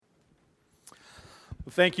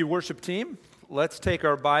Well, thank you, worship team. Let's take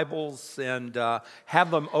our Bibles and have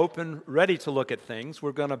them open, ready to look at things.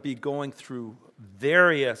 We're going to be going through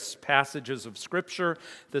various passages of Scripture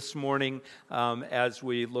this morning as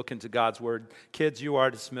we look into God's Word. Kids, you are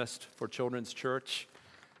dismissed for Children's Church.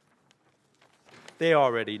 They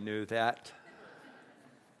already knew that.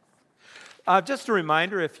 Just a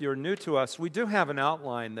reminder, if you're new to us, we do have an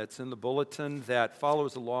outline that's in the bulletin that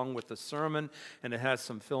follows along with the sermon, and it has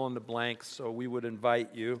some fill-in-the-blanks, so we would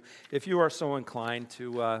invite you, if you are so inclined,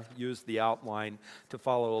 to use the outline to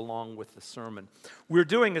follow along with the sermon. We're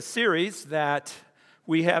doing a series that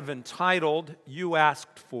we have entitled, You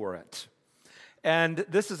Asked For It. And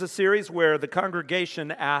this is a series where the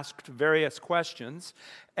congregation asked various questions,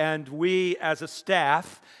 and we as a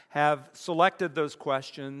staff have selected those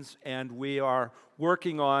questions, and we are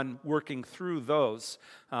working through those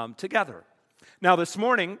together. Now this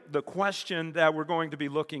morning, the question that we're going to be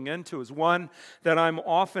looking into is one that I'm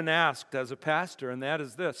often asked as a pastor, and that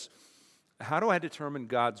is this: how do I determine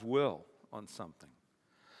God's will on something?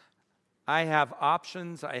 I have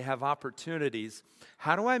options, I have opportunities.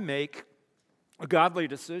 How do I make a godly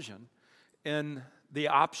decision in the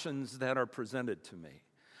options that are presented to me?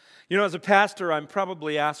 You know, as a pastor, I'm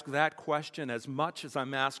probably asked that question as much as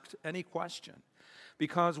I'm asked any question,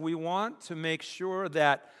 because we want to make sure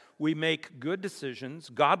that we make good decisions,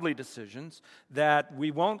 godly decisions, that we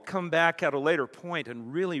won't come back at a later point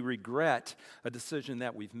and really regret a decision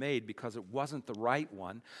that we've made because it wasn't the right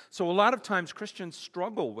one. So a lot of times Christians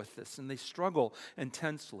struggle with this, and they struggle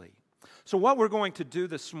intensely. So what we're going to do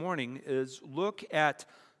this morning is look at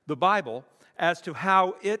the Bible as to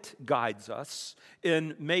how it guides us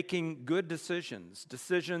in making good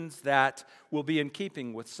decisions that will be in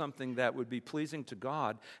keeping with something that would be pleasing to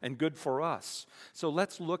God and good for us. So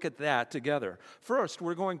let's look at that together. First,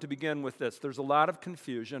 we're going to begin with this. There's a lot of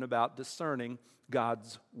confusion about discerning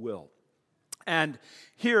God's will. And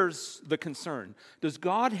here's the concern. Does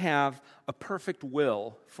God have a perfect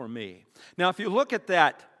will for me? Now, if you look at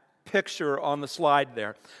that picture on the slide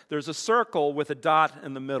there, there's a circle with a dot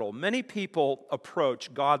in the middle. Many people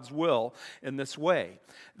approach God's will in this way.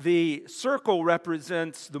 The circle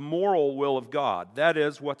represents the moral will of God. That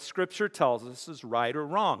is what Scripture tells us is right or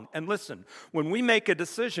wrong. And listen, when we make a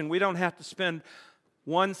decision, we don't have to spend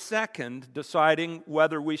 1 second deciding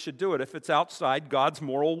whether we should do it if it's outside God's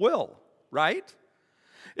moral will, right?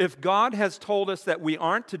 If God has told us that we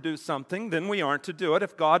aren't to do something, then we aren't to do it.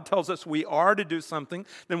 If God tells us we are to do something,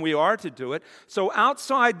 then we are to do it. So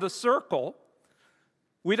outside the circle,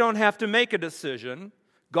 we don't have to make a decision.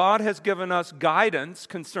 God has given us guidance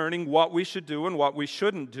concerning what we should do and what we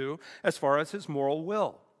shouldn't do as far as His moral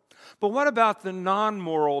will. But what about the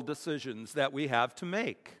non-moral decisions that we have to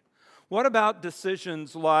make? What about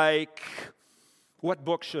decisions like, what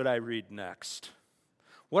book should I read next?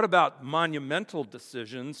 What about monumental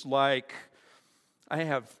decisions like, I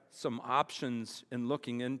have some options in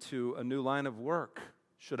looking into a new line of work.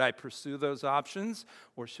 Should I pursue those options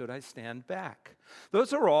or should I stand back?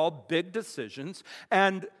 Those are all big decisions,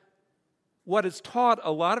 and what is taught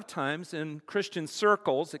a lot of times in Christian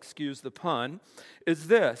circles, excuse the pun, is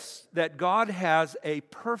this: that God has a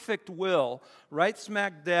perfect will right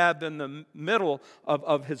smack dab in the middle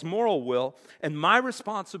of His moral will, and my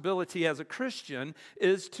responsibility as a Christian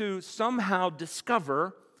is to somehow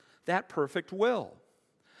discover that perfect will.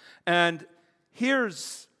 And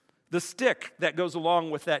here's the stick that goes along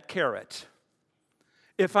with that carrot.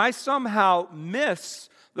 If I somehow miss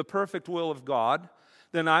the perfect will of God,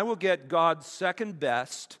 then I will get God's second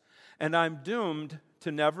best, and I'm doomed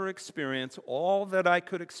to never experience all that I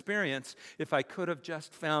could experience if I could have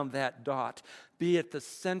just found that dot, be at the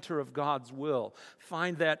center of God's will,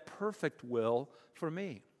 find that perfect will for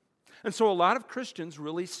me. And so a lot of Christians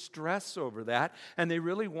really stress over that, and they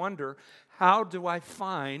really wonder, how do I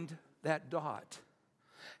find that dot?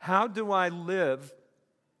 How do I live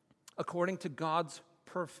according to God's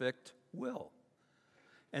perfect will?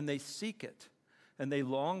 And they seek it. And they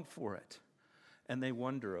long for it, and they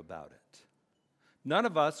wonder about it. None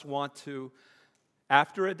of us want to,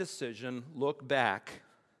 after a decision, look back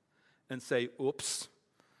and say, oops,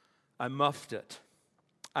 I muffed it.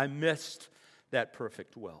 I missed that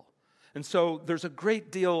perfect will. And so there's a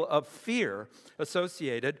great deal of fear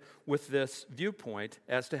associated with this viewpoint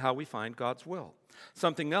as to how we find God's will.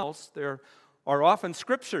 Something else, there are often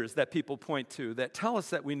scriptures that people point to that tell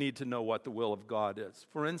us that we need to know what the will of God is.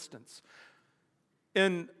 For instance,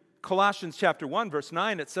 in Colossians chapter 1, verse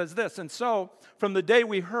 9, it says this: "And so, from the day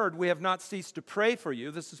we heard, we have not ceased to pray for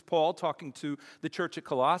you." This is Paul talking to the church at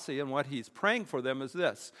Colossae, and what he's praying for them is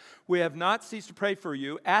this: "We have not ceased to pray for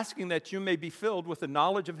you, asking that you may be filled with the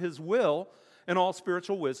knowledge of His will and all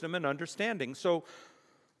spiritual wisdom and understanding. So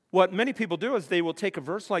what many people do is they will take a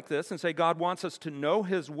verse like this and say, God wants us to know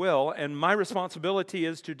His will, and my responsibility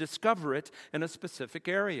is to discover it in a specific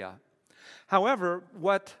area. However,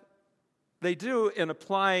 what they do in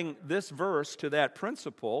applying this verse to that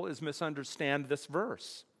principle is misunderstand this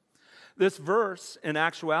verse. This verse, in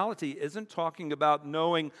actuality, isn't talking about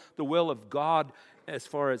knowing the will of God as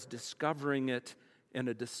far as discovering it in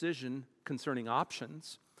a decision concerning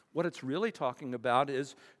options. What it's really talking about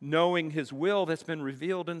is knowing His will that's been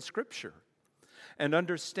revealed in Scripture and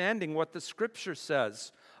understanding what the Scripture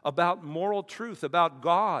says about moral truth, about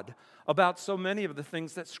God, about so many of the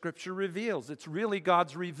things that Scripture reveals. It's really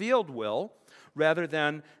God's revealed will rather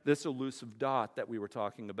than this elusive dot that we were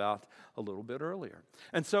talking about a little bit earlier.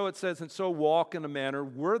 And so it says, and so walk in a manner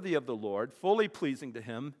worthy of the Lord, fully pleasing to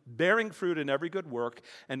Him, bearing fruit in every good work,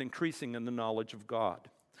 and increasing in the knowledge of God.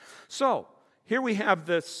 So, here we have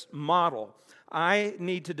this model. I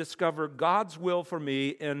need to discover God's will for me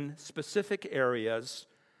in specific areas.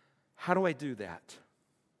 How do I do that?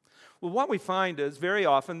 Well, what we find is very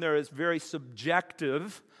often there is very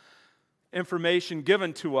subjective information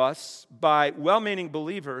given to us by well-meaning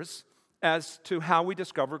believers as to how we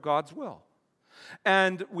discover God's will.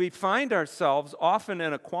 And we find ourselves often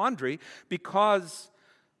in a quandary because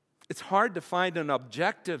it's hard to find an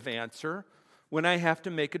objective answer when I have to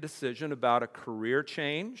make a decision about a career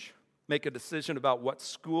change, make a decision about what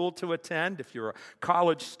school to attend, if you're a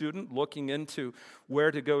college student looking into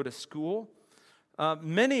where to go to school.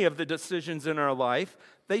 Many of the decisions in our life,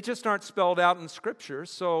 they just aren't spelled out in Scripture.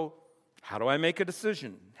 So how do I make a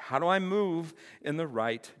decision? How do I move in the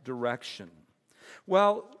right direction?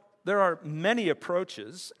 Well, there are many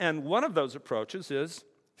approaches, and one of those approaches is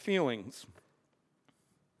feelings.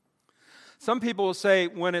 Some people will say,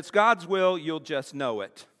 when it's God's will, you'll just know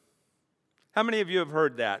it. How many of you have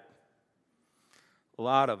heard that? A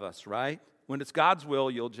lot of us, right? When it's God's will,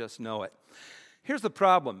 you'll just know it. Here's the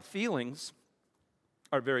problem. Feelings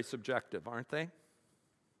are very subjective, aren't they?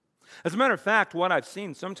 As a matter of fact, what I've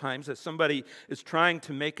seen sometimes as somebody is trying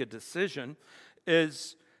to make a decision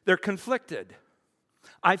is they're conflicted.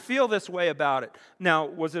 I feel this way about it. Now,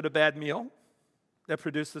 was it a bad meal that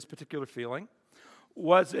produced this particular feeling?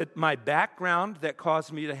 Was it my background that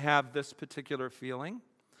caused me to have this particular feeling?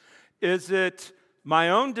 Is it my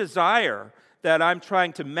own desire that I'm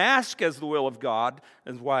trying to mask as the will of God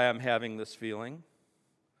is why I'm having this feeling?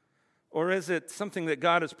 Or is it something that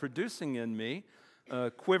God is producing in me, a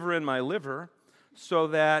quiver in my liver, so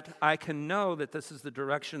that I can know that this is the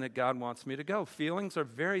direction that God wants me to go? Feelings are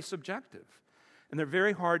very subjective, and they're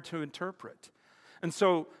very hard to interpret. And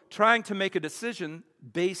so trying to make a decision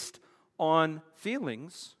based on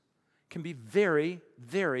feelings can be very,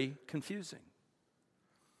 very confusing.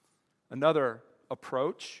 Another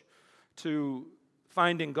approach to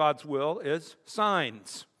finding God's will is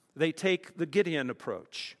signs. They take the Gideon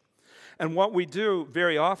approach. And what we do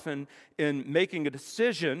very often in making a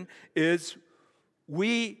decision is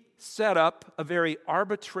we set up a very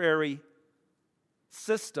arbitrary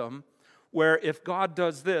system where if God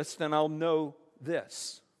does this, then I'll know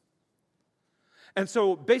this. And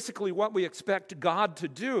so basically what we expect God to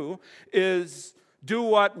do is do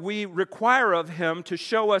what we require of Him to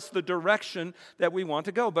show us the direction that we want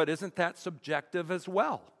to go. But isn't that subjective as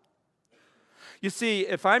well? You see,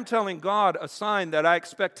 if I'm telling God a sign that I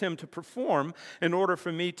expect Him to perform in order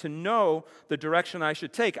for me to know the direction I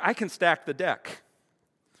should take, I can stack the deck.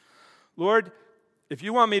 Lord, if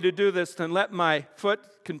you want me to do this, then let my foot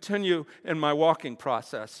continue in my walking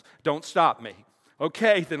process. Don't stop me.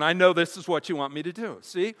 Okay, then I know this is what you want me to do.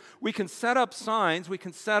 See, we can set up signs, we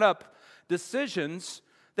can set up decisions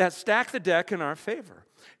that stack the deck in our favor.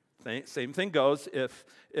 Same thing goes if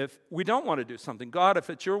we don't want to do something. God,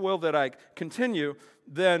 if it's your will that I continue,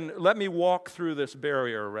 then let me walk through this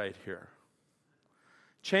barrier right here.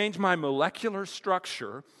 Change my molecular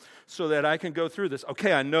structure so that I can go through this.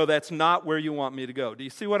 Okay, I know that's not where you want me to go. Do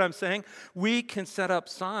you see what I'm saying? We can set up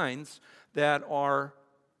signs that are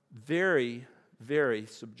very, very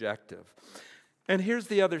subjective. And here's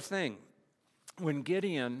the other thing. When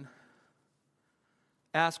Gideon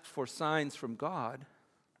asked for signs from God,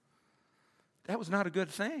 that was not a good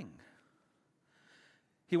thing.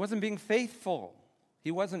 He wasn't being faithful.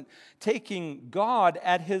 He wasn't taking God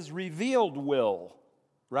at His revealed will,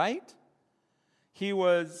 right? He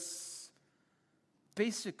was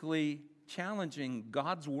basically challenging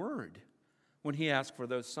God's word when he asked for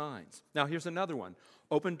those signs. Now, here's another one.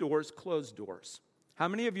 Open doors, closed doors. How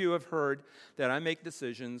many of you have heard that I make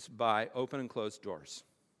decisions by open and closed doors?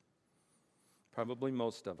 Probably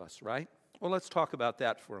most of us, right? Well, let's talk about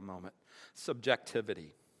that for a moment.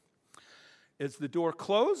 Subjectivity. Is the door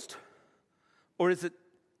closed, or is it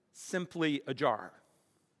simply ajar?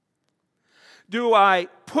 Do I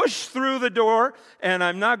push through the door and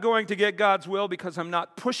I'm not going to get God's will because I'm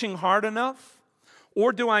not pushing hard enough?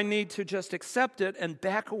 Or do I need to just accept it and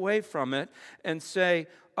back away from it and say,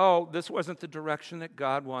 oh, this wasn't the direction that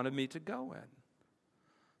God wanted me to go in?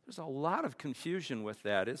 There's a lot of confusion with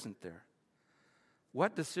that, isn't there?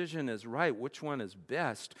 What decision is right? Which one is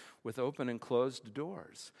best with open and closed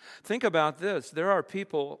doors? Think about this. There are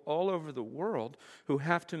people all over the world who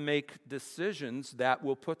have to make decisions that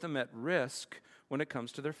will put them at risk when it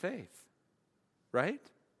comes to their faith, right?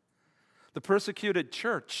 The persecuted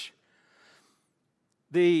church,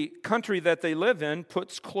 the country that they live in,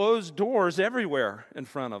 puts closed doors everywhere in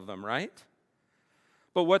front of them, right?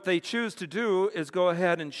 But what they choose to do is go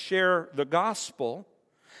ahead and share the gospel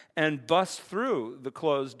and bust through the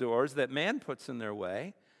closed doors that man puts in their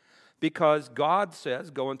way, because God says,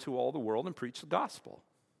 go into all the world and preach the gospel.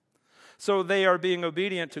 So they are being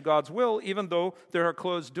obedient to God's will, even though there are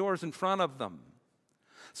closed doors in front of them.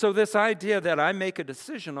 So this idea that I make a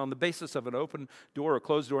decision on the basis of an open door or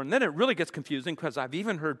closed door, and then it really gets confusing, because I've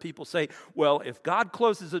even heard people say, well, if God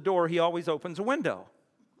closes a door, he always opens a window.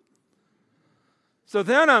 So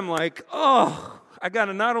then I'm like, oh, I got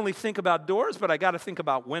to not only think about doors, but I got to think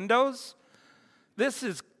about windows. This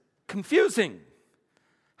is confusing.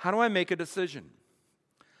 How do I make a decision?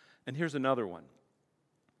 And here's another one.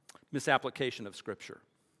 Misapplication of Scripture.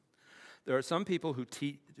 There are some people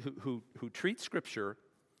who treat Scripture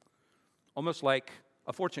almost like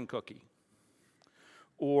a fortune cookie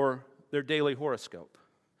or their daily horoscope.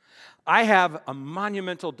 I have a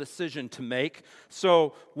monumental decision to make,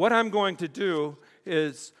 so what I'm going to do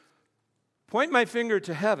is point my finger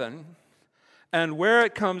to heaven, and where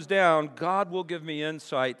it comes down, God will give me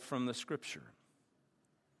insight from the Scripture.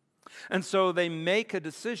 And so they make a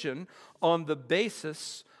decision on the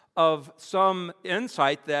basis of some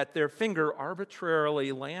insight that their finger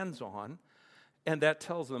arbitrarily lands on, and that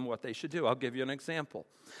tells them what they should do. I'll give you an example.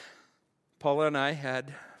 Paula and I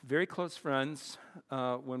had very close friends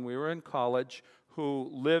when we were in college who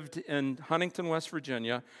lived in Huntington, West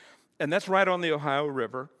Virginia, and that's right on the Ohio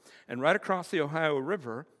River. And right across the Ohio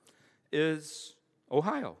River is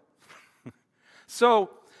Ohio. So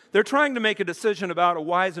they're trying to make a decision about a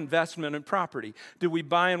wise investment in property. Do we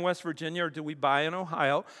buy in West Virginia or do we buy in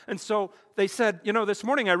Ohio? And so they said, this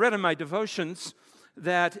morning I read in my devotions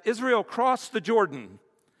that Israel crossed the Jordan.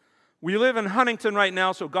 We live in Huntington right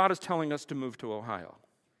now, so God is telling us to move to Ohio.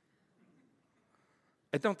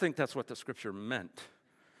 I don't think that's what the Scripture meant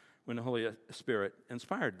when the Holy Spirit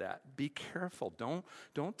inspired that. Be careful.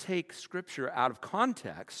 Don't take Scripture out of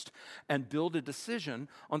context and build a decision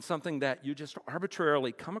on something that you just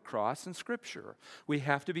arbitrarily come across in Scripture. We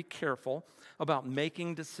have to be careful about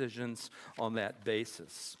making decisions on that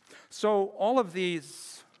basis. So all of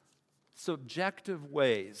these subjective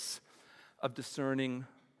ways of discerning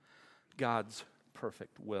God's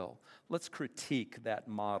perfect will. Let's critique that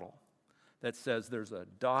model that says there's a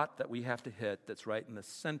dot that we have to hit that's right in the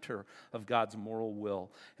center of God's moral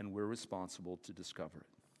will, and we're responsible to discover it.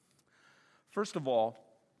 First of all,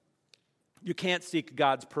 you can't seek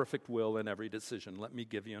God's perfect will in every decision. Let me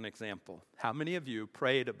give you an example. How many of you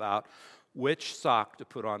prayed about which sock to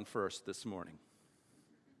put on first this morning?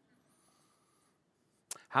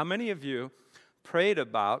 How many of you prayed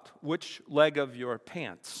about which leg of your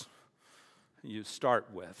pants you start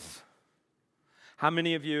with? How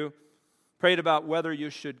many of you prayed about whether you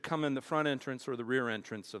should come in the front entrance or the rear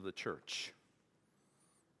entrance of the church?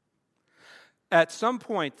 At some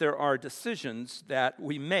point, there are decisions that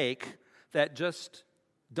we make that just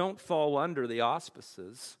don't fall under the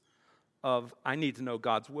auspices of, I need to know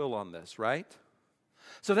God's will on this, right?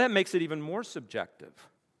 So that makes it even more subjective.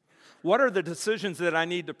 What are the decisions that I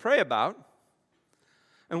need to pray about?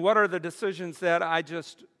 And what are the decisions that I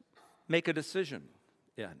just make a decision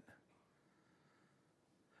in?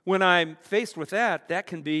 When I'm faced with that, that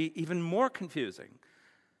can be even more confusing.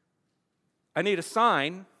 I need a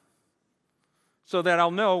sign so that I'll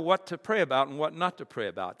know what to pray about and what not to pray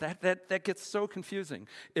about. That gets so confusing.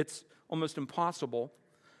 It's almost impossible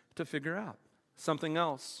to figure out. Something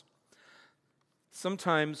else.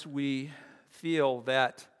 Sometimes we feel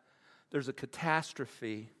that there's a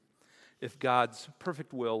catastrophe if God's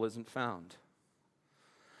perfect will isn't found.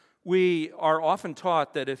 We are often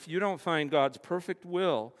taught that if you don't find God's perfect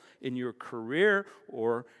will in your career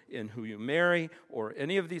or in who you marry or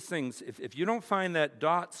any of these things, if you don't find that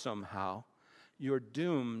dot somehow, you're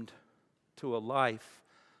doomed to a life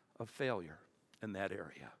of failure in that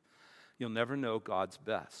area. You'll never know God's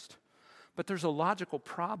best. But there's a logical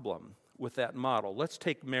problem with that model. Let's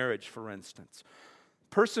take marriage, for instance.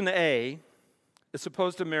 Person A is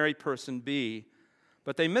supposed to marry person B,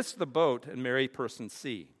 but they miss the boat and marry person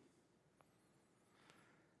C.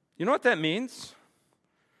 You know what that means?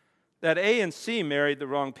 That A and C married the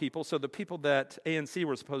wrong people, so the people that A and C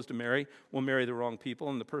were supposed to marry will marry the wrong people,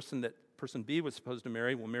 and the person that person B was supposed to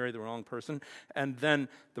marry will marry the wrong person, and then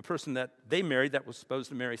the person that they married that was supposed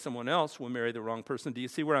to marry someone else will marry the wrong person. Do you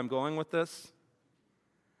see where I'm going with this?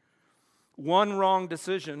 One wrong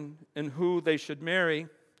decision in who they should marry,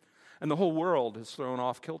 and the whole world is thrown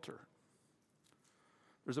off kilter.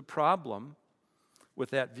 There's a problem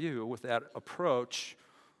with that view, with that approach,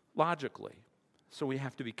 logically. So we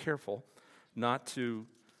have to be careful not to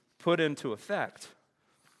put into effect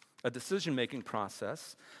a decision-making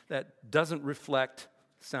process that doesn't reflect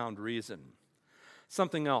sound reason.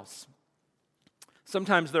 Something else.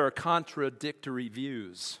 Sometimes there are contradictory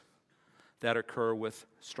views that occur with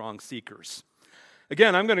strong seekers.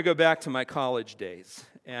 Again, I'm going to go back to my college days.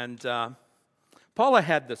 And Paula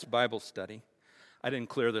had this Bible study. I didn't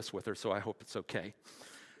clear this with her, so I hope it's okay.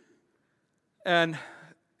 And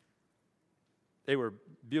they were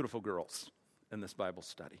beautiful girls in this Bible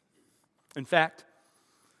study. In fact,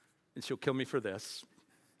 and she'll kill me for this,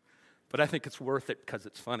 but I think it's worth it because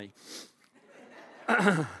it's funny.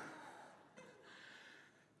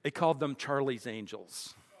 They called them Charlie's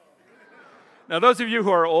Angels. Now, those of you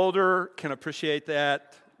who are older can appreciate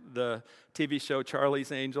that, the TV show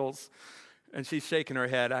Charlie's Angels. And she's shaking her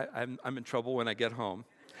head. I'm in trouble when I get home.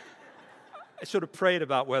 I should have prayed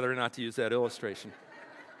about whether or not to use that illustration.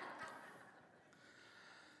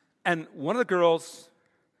 And one of the girls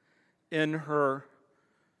in her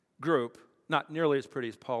group, not nearly as pretty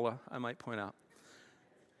as Paula, I might point out,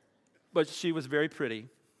 but she was very pretty.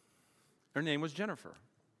 Her name was Jennifer.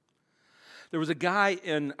 There was a guy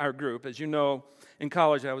in our group. As you know, in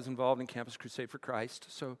college I was involved in Campus Crusade for Christ.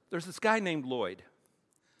 So there's this guy named Lloyd.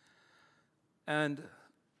 And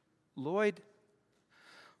Lloyd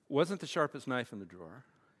wasn't the sharpest knife in the drawer.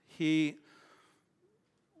 He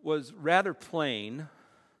was rather plain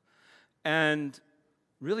and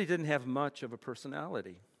really didn't have much of a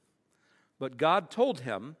personality. But God told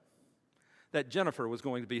him that Jennifer was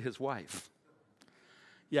going to be his wife.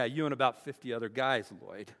 Yeah, you and about 50 other guys,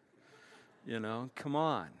 Lloyd. You know, come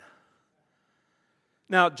on.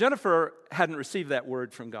 Now, Jennifer hadn't received that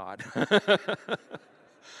word from God.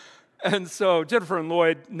 And so Jennifer and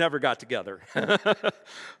Lloyd never got together.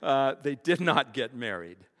 They did not get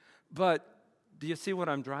married. But do you see what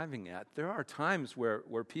I'm driving at? There are times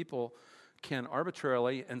where people can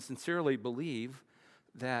arbitrarily and sincerely believe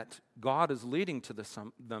that God is leading to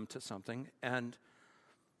them to something, and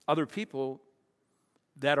other people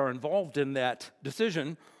that are involved in that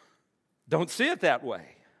decision don't see it that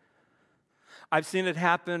way. I've seen it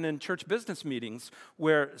happen in church business meetings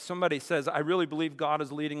where somebody says, I really believe God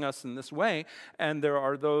is leading us in this way, and there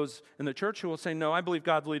are those in the church who will say, no, I believe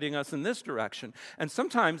God's leading us in this direction. And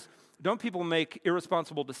sometimes, don't people make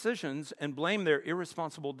irresponsible decisions and blame their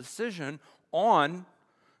irresponsible decision on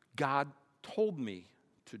God told me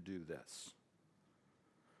to do this?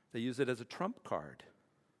 They use it as a trump card.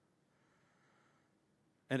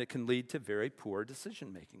 And it can lead to very poor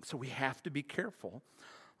decision making. So we have to be careful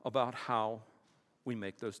about how we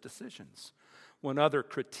make those decisions. One other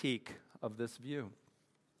critique of this view.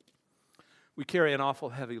 We carry an awful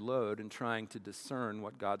heavy load in trying to discern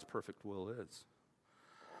what God's perfect will is.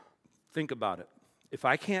 Think about it. If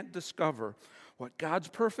I can't discover what God's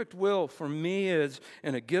perfect will for me is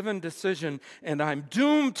in a given decision, and I'm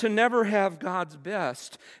doomed to never have God's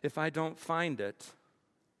best if I don't find it,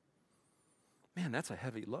 man, that's a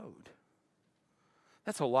heavy load.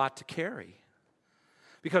 That's a lot to carry.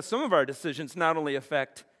 Because some of our decisions not only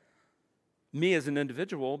affect me as an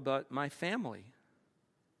individual, but my family.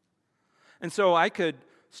 And so I could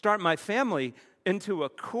start my family into a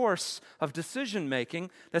course of decision-making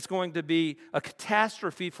that's going to be a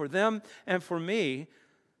catastrophe for them and for me,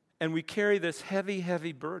 and we carry this heavy,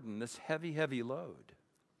 heavy burden, this heavy, heavy load.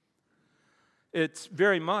 It's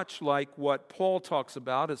very much like what Paul talks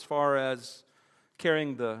about as far as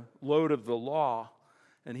carrying the load of the law,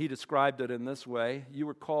 and he described it in this way: you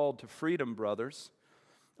were called to freedom, brothers,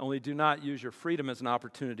 only do not use your freedom as an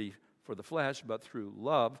opportunity for the flesh, but through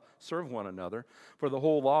love serve one another, for the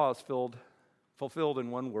whole law is fulfilled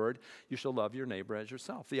in one word: you shall love your neighbor as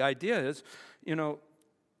yourself. The idea is,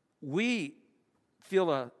 we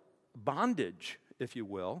feel a bondage, if you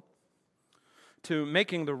will, to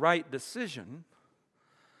making the right decision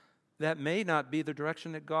that may not be the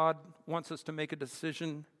direction that God wants us to make a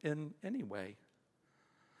decision in anyway.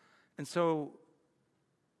 And so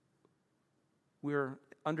we're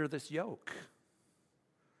under this yoke.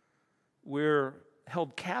 We're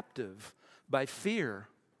held captive by fear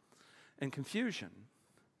and confusion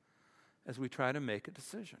as we try to make a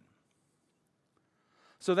decision.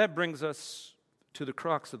 So that brings us to the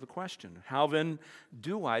crux of the question. How then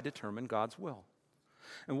do I determine God's will?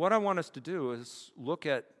 And what I want us to do is look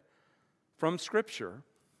at, from Scripture,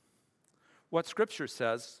 what Scripture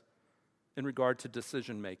says in regard to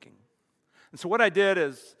decision making. And so what I did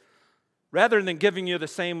is, rather than giving you the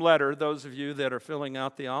same letter, those of you that are filling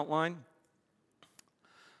out the outline,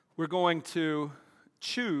 we're going to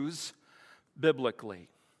choose biblically.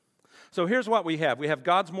 So here's what we have. We have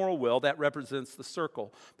God's moral will, that represents the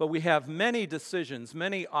circle. But we have many decisions,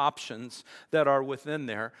 many options that are within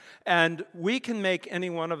there. And we can make any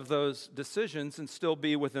one of those decisions and still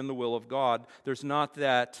be within the will of God. There's not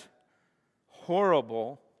that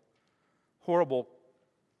horrible,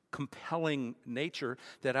 compelling nature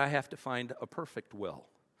that I have to find a perfect will.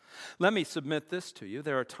 Let me submit this to you.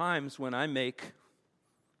 There are times when I make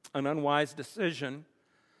an unwise decision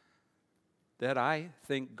that I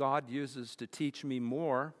think God uses to teach me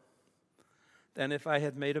more than if I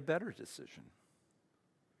had made a better decision.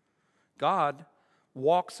 God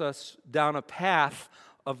walks us down a path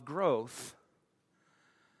of growth,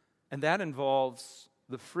 and that involves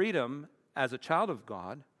the freedom as a child of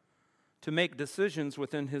God to make decisions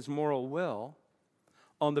within His moral will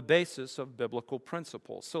on the basis of biblical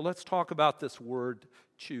principles. So let's talk about this word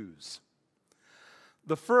choose.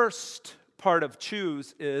 The first part of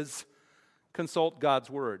choose is consult God's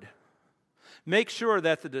word. Make sure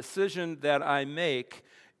that the decision that I make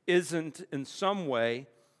isn't in some way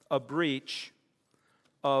a breach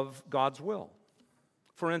of God's will.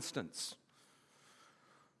 For instance,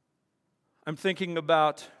 I'm thinking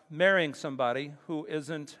about marrying somebody who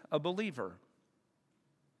isn't a believer.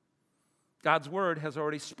 God's word has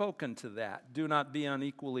already spoken to that. Do not be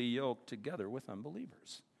unequally yoked together with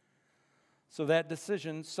unbelievers. So that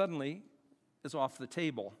decision suddenly is off the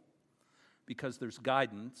table because there's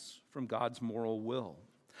guidance from God's moral will.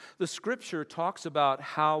 The Scripture talks about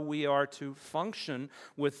how we are to function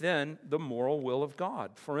within the moral will of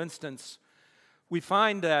God. For instance, we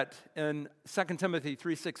find that in 2 Timothy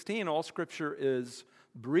 3:16, all Scripture is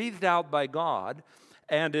breathed out by God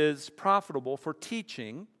and is profitable for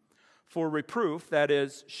teaching, for reproof, that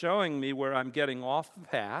is, showing me where I'm getting off the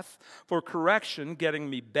path, for correction, getting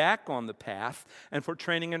me back on the path, and for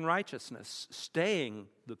training in righteousness, staying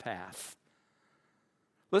the path.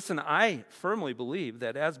 Listen, I firmly believe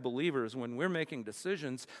that as believers, when we're making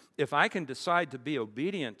decisions, if I can decide to be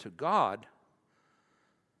obedient to God,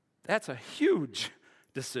 that's a huge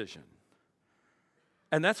decision.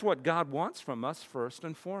 And that's what God wants from us first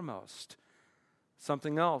and foremost.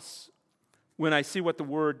 Something else. When I see what the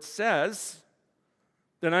Word says,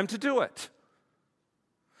 then I'm to do it.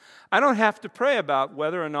 I don't have to pray about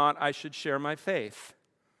whether or not I should share my faith.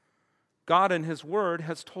 God in His Word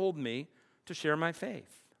has told me to share my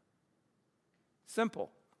faith.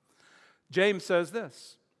 Simple. James says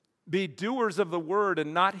this, be doers of the word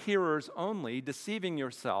and not hearers only, deceiving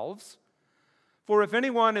yourselves. For if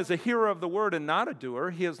anyone is a hearer of the word and not a doer,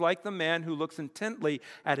 he is like the man who looks intently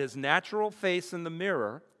at his natural face in the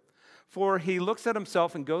mirror. For he looks at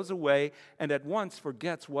himself and goes away and at once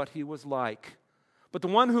forgets what he was like. But the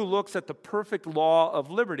one who looks at the perfect law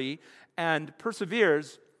of liberty and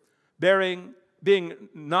perseveres, being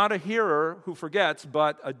not a hearer who forgets,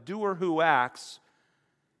 but a doer who acts,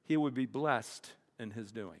 he would be blessed in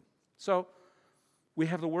his doing. So, we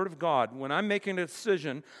have the Word of God. When I'm making a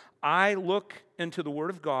decision, I look into the Word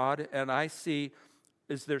of God and I see,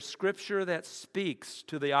 is there Scripture that speaks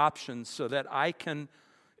to the options so that I can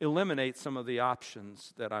eliminate some of the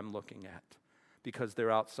options that I'm looking at because they're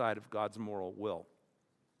outside of God's moral will.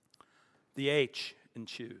 The H in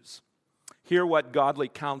choose. Hear what godly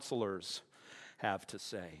counselors have to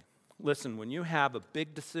say. Listen, when you have a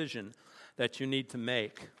big decision that you need to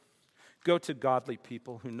make, go to godly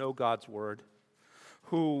people who know God's word,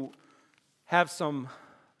 who have some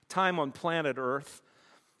time on planet Earth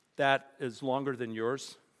that is longer than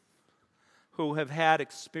yours, who have had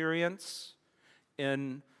experience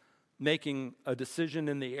in making a decision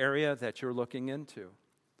in the area that you're looking into.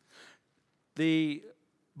 The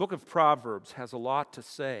book of Proverbs has a lot to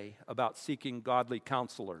say about seeking godly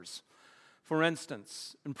counselors. For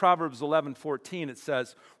instance, in Proverbs 11:14 it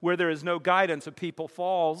says, where there is no guidance, a people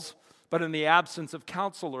falls, but in the absence of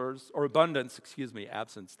counselors, or abundance,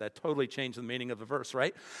 absence, that totally changed the meaning of the verse,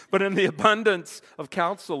 right? But in the abundance of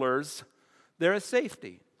counselors, there is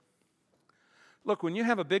safety. Look, when you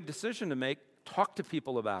have a big decision to make, talk to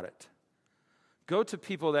people about it. Go to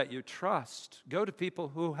people that you trust. Go to people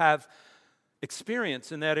who have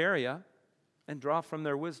experience in that area and draw from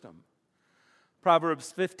their wisdom.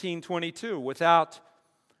 Proverbs 15:22, without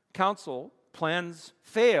counsel, plans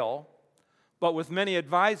fail, but with many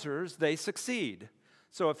advisors, they succeed.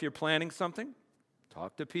 So if you're planning something,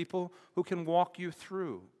 talk to people who can walk you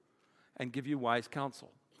through and give you wise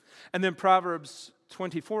counsel. And then Proverbs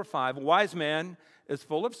 24:5, a wise man is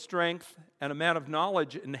full of strength, and a man of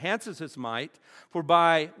knowledge enhances his might. For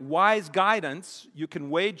by wise guidance you can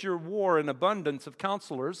wage your war in abundance of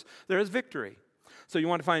counselors. There is victory. So you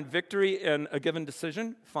want to find victory in a given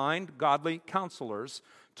decision? Find godly counselors.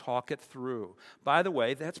 Talk it through. By the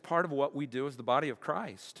way, that's part of what we do as the body of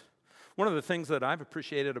Christ. One of the things that I've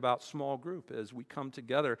appreciated about small group is we come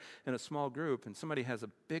together in a small group and somebody has a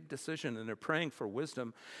big decision and they're praying for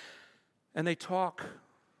wisdom and they talk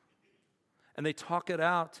it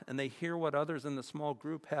out and they hear what others in the small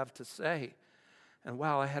group have to say. And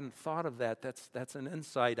wow, I hadn't thought of that. That's an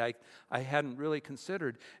insight I hadn't really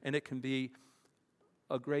considered, and it can be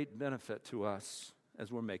a great benefit to us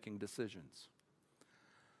as we're making decisions.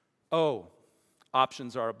 Oh,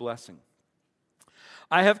 options are a blessing.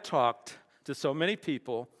 I have talked to so many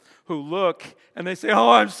people who look and they say, oh,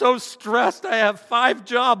 I'm so stressed, I have 5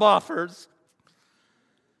 job offers.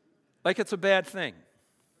 Like it's a bad thing.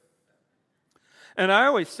 And I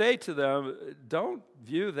always say to them, don't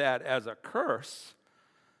view that as a curse.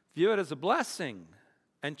 View it as a blessing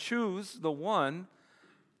and choose the one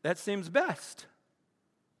that seems best.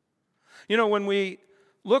 You know, when we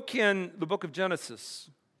look in the book of Genesis,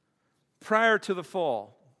 prior to the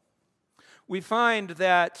fall, we find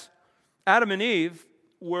that Adam and Eve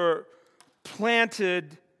were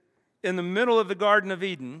planted in the middle of the Garden of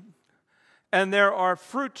Eden, and there are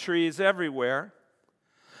fruit trees everywhere,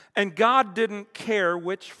 and God didn't care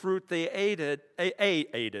which fruit they ate,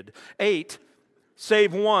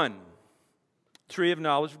 save one, tree of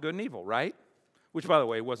knowledge of good and evil, right? Which, by the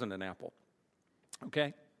way, wasn't an apple,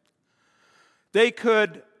 okay? They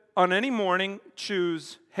could, on any morning,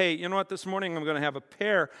 choose, hey, you know what, this morning I'm going to have a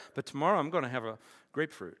pear, but tomorrow I'm going to have a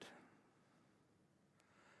grapefruit.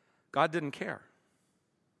 God didn't care.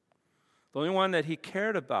 The only one that he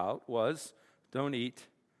cared about was, don't eat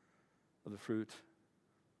of the fruit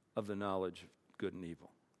of the knowledge of good and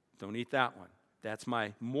evil. Don't eat that one. That's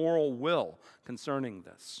my moral will concerning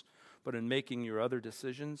this. But in making your other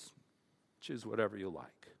decisions, choose whatever you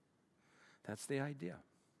like. That's the idea.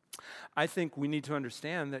 I think we need to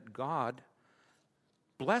understand that God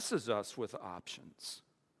blesses us with options.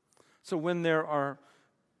 So when there are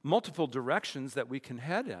multiple directions that we can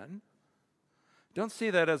head in, don't see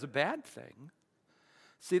that as a bad thing.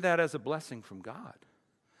 See that as a blessing from God.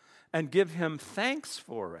 And give him thanks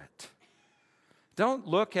for it. Don't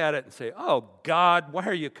look at it and say, oh, God, why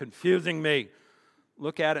are you confusing me?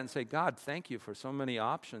 Look at it and say, God, thank you for so many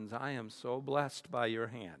options. I am so blessed by your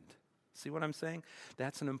hand. See what I'm saying?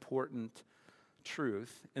 That's an important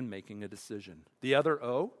truth in making a decision. The other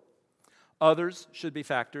O, others should be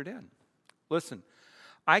factored in. Listen,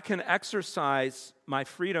 I can exercise my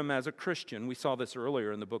freedom as a Christian, we saw this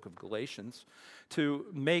earlier in the book of Galatians, to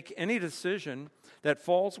make any decision that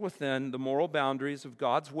falls within the moral boundaries of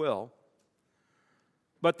God's will,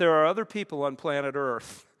 but there are other people on planet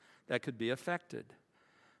Earth that could be affected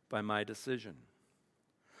by my decision.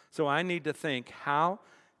 So I need to think, how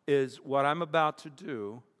is what I'm about to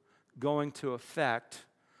do going to affect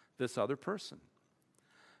this other person?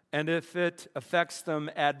 And if it affects them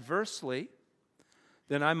adversely,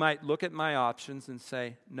 then I might look at my options and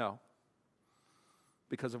say, no,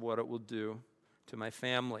 because of what it will do to my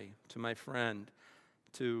family, to my friend,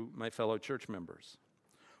 to my fellow church members.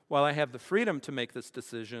 While I have the freedom to make this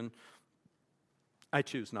decision, I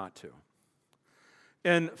choose not to.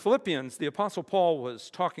 In Philippians, the Apostle Paul was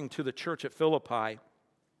talking to the church at Philippi,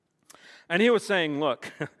 and he was saying,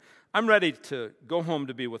 look, I'm ready to go home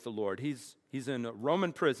to be with the Lord. He's in a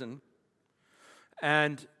Roman prison,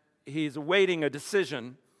 and he's awaiting a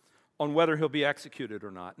decision on whether he'll be executed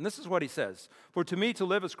or not. And this is what he says: for to me to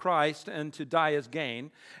live is Christ and to die is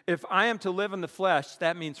gain. If I am to live in the flesh,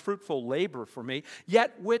 that means fruitful labor for me.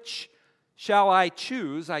 Yet which shall I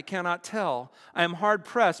choose? I cannot tell. I am hard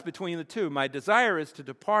pressed between the two. My desire is to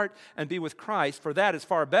depart and be with Christ, for that is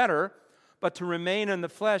far better. But to remain in the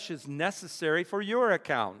flesh is necessary for your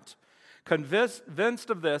account. Convinced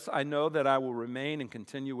of this, I know that I will remain and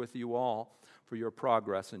continue with you all for your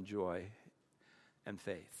progress and joy and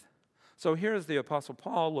faith. So here's the Apostle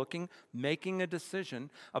Paul making a decision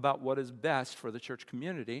about what is best for the church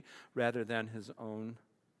community rather than his own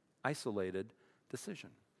isolated decision.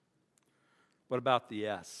 What about the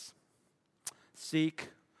S? Seek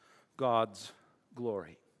God's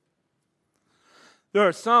glory. There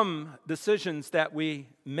are some decisions that we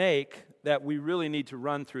make that we really need to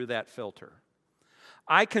run through that filter.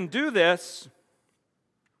 I can do this,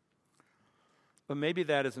 but maybe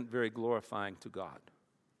that isn't very glorifying to God.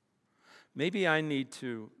 Maybe I need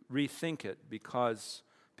to rethink it because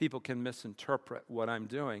people can misinterpret what I'm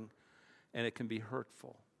doing and it can be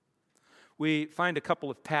hurtful. We find a couple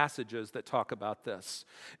of passages that talk about this.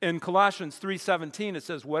 In Colossians 3:17, it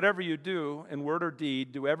says, "Whatever you do in word or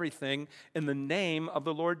deed, do everything in the name of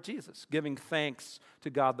the Lord Jesus, giving thanks to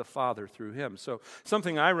God the Father through him." So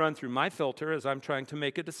something I run through my filter as I'm trying to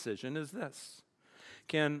make a decision is this.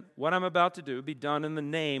 Can what I'm about to do be done in the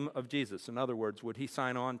name of Jesus? In other words, would he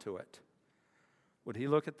sign on to it? Would he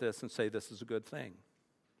look at this and say, this is a good thing?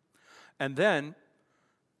 And then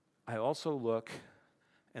I also look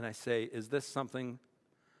and I say, is this something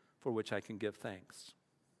for which I can give thanks?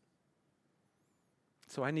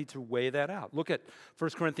 So I need to weigh that out. Look at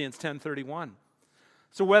 1 Corinthians 10:31.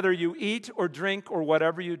 So whether you eat or drink or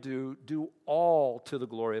whatever you do, do all to the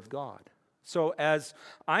glory of God. So as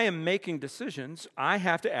I am making decisions, I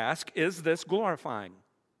have to ask, is this glorifying?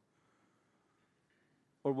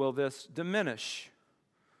 Or will this diminish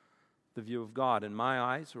the view of God in my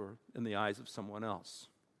eyes or in the eyes of someone else?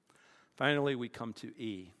 Finally, we come to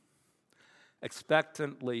E.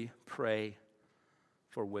 Expectantly pray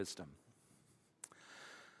for wisdom.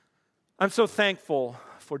 I'm so thankful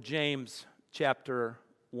for James chapter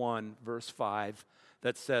 1, verse 5,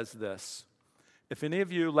 that says this. If any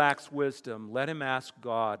of you lacks wisdom, let him ask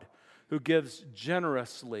God, who gives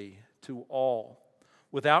generously to all,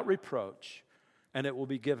 without reproach, and it will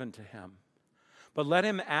be given to him. But let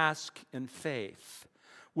him ask in faith,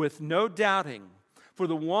 with no doubting. For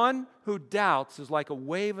the one who doubts is like a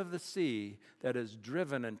wave of the sea that is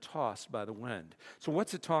driven and tossed by the wind. So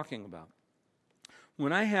what's it talking about?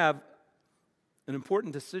 When I have an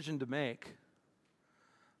important decision to make,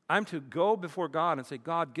 I'm to go before God and say,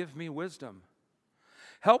 God, give me wisdom.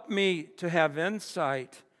 Help me to have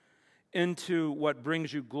insight into what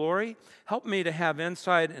brings you glory. Help me to have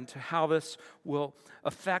insight into how this will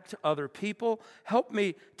affect other people. Help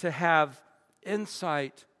me to have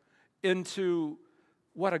insight into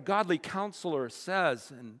what a godly counselor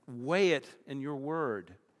says and weigh it in your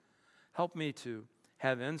word. Help me to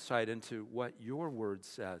have insight into what your word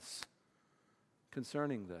says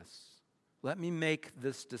concerning this. Let me make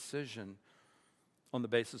this decision on the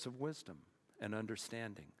basis of wisdom and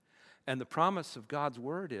understanding. And the promise of God's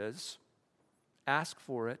word is, ask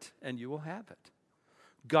for it and you will have it.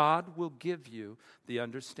 God will give you the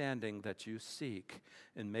understanding that you seek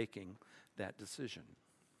in making that decision.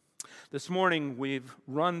 This morning, we've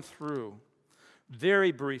run through,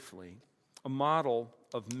 very briefly, a model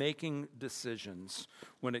of making decisions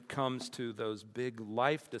when it comes to those big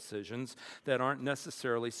life decisions that aren't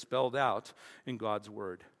necessarily spelled out in God's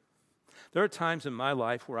Word. There are times in my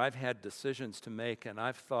life where I've had decisions to make and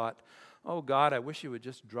I've thought, oh God, I wish you would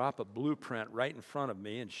just drop a blueprint right in front of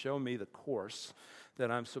me and show me the course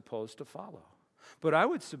that I'm supposed to follow. But I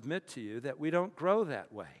would submit to you that we don't grow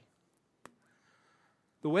that way.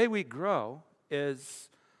 The way we grow is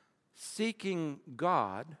seeking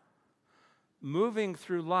God, moving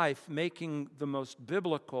through life, making the most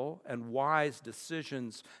biblical and wise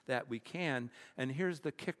decisions that we can. And here's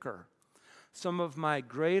the kicker. Some of my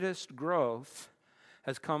greatest growth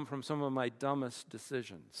has come from some of my dumbest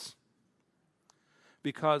decisions.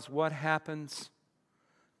 Because what happens?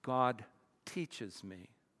 God teaches me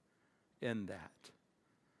in that.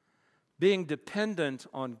 Being dependent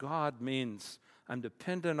on God means I'm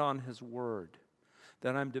dependent on His Word,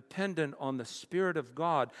 that I'm dependent on the Spirit of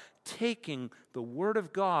God, taking the Word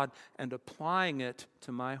of God and applying it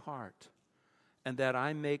to my heart, and that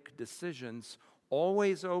I make decisions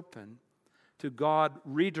always open to God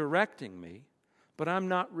redirecting me, but I'm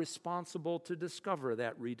not responsible to discover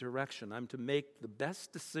that redirection. I'm to make the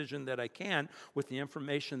best decision that I can with the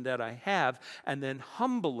information that I have, and then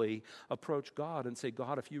humbly approach God and say,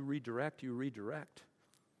 God, if you redirect, you redirect.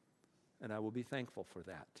 And I will be thankful for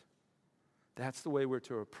that. That's the way we're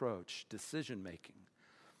to approach decision-making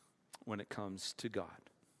when it comes to God.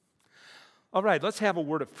 All right, let's have a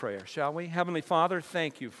word of prayer, shall we? Heavenly Father,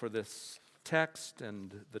 thank you for this text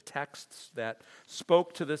and the texts that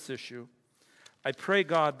spoke to this issue. I pray,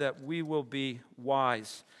 God, that we will be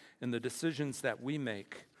wise in the decisions that we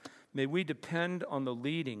make. May we depend on the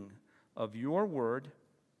leading of your word.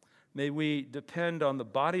 May we depend on the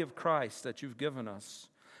body of Christ that you've given us.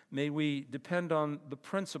 May we depend on the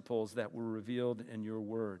principles that were revealed in your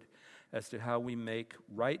word as to how we make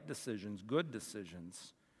right decisions, good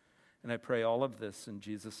decisions. And I pray all of this in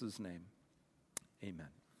Jesus' name. Amen.